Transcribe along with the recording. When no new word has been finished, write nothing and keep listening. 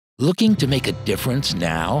Looking to make a difference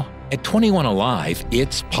now? At 21 Alive,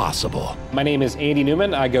 it's possible. My name is Andy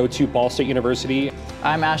Newman. I go to Ball State University.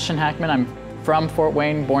 I'm Ashton Hackman. I'm from Fort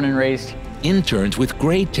Wayne, born and raised. Interns with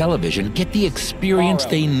great television get the experience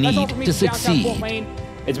they need to succeed.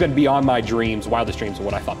 It's been beyond my dreams, wildest dreams of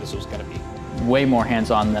what I thought this was going to be. Way more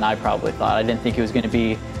hands-on than I probably thought. I didn't think it was going to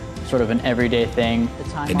be sort of an everyday thing.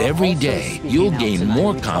 And every day, you'll gain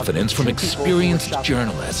more confidence from experienced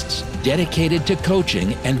journalists dedicated to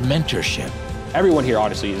coaching and mentorship. Everyone here,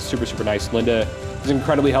 honestly, is super, super nice. Linda is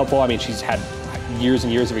incredibly helpful. I mean, she's had years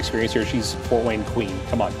and years of experience here. She's Fort Wayne queen.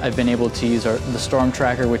 Come on. I've been able to use the storm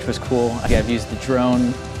tracker, which was cool. I've used the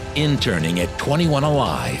drone. Interning at 21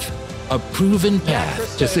 Alive, a proven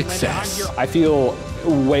path to success. I feel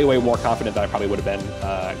way, way more confident than I probably would have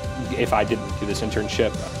been if I didn't do this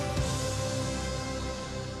internship.